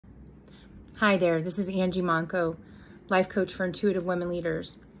Hi there, this is Angie Monco, life coach for intuitive women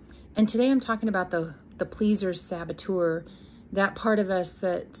leaders. And today I'm talking about the Pleaser Saboteur, that part of us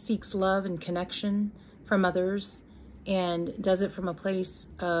that seeks love and connection from others and does it from a place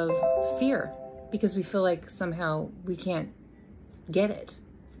of fear because we feel like somehow we can't get it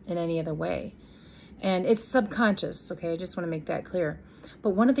in any other way. And it's subconscious, okay? I just want to make that clear.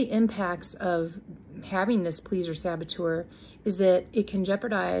 But one of the impacts of having this Pleaser Saboteur is that it can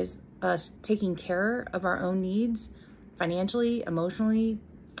jeopardize us taking care of our own needs financially, emotionally,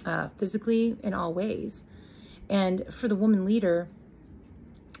 physically, in all ways. And for the woman leader,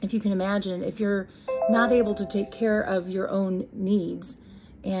 if you can imagine, if you're not able to take care of your own needs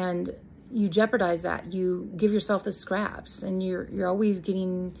and you jeopardize that, you give yourself the scraps and you're always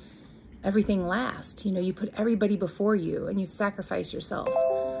getting everything last. You know, you put everybody before you and you sacrifice yourself.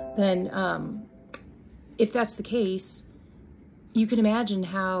 Then if that's the case, you can imagine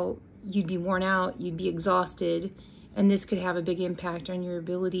how you'd be worn out, you'd be exhausted, and this could have a big impact on your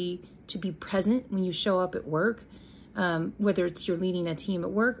ability to be present when you show up at work, whether it's you're leading a team at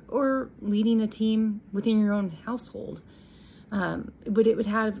work or leading a team within your own household. But it would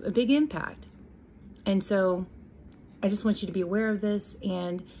have a big impact. And so I just want you to be aware of this.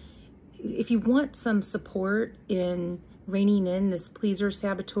 And if you want some support in reining in this Pleaser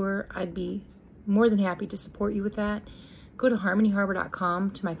Saboteur, I'd be more than happy to support you with that. Go to harmonyharbor.com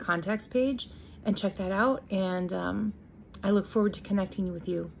to my contacts page and check that out. And I look forward to connecting with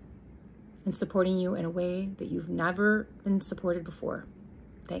you and supporting you in a way that you've never been supported before.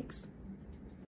 Thanks.